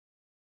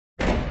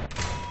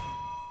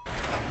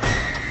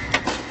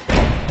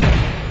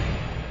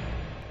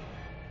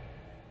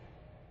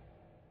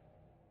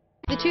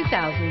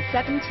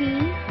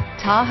2017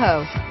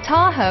 Tahoe.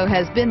 Tahoe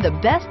has been the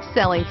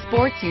best-selling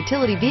sports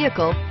utility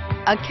vehicle,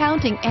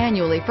 accounting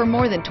annually for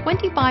more than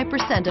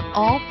 25% of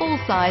all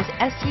full-size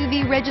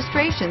SUV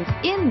registrations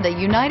in the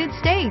United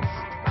States,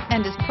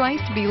 and is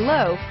priced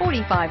below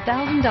 $45,000.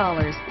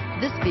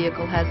 This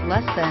vehicle has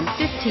less than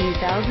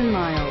 15,000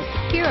 miles.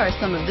 Here are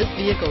some of this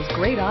vehicle's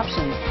great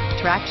options: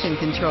 traction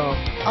control,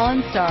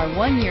 OnStar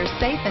 1-year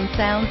safe and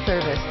sound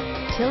service,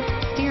 tilt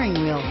steering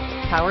wheel,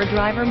 power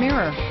driver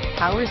mirror,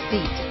 power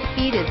seat,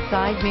 heated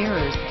side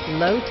mirrors,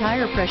 low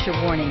tire pressure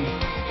warning.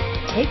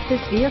 Take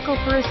this vehicle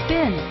for a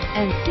spin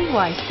and see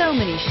why so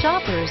many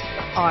shoppers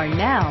are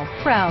now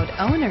proud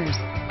owners.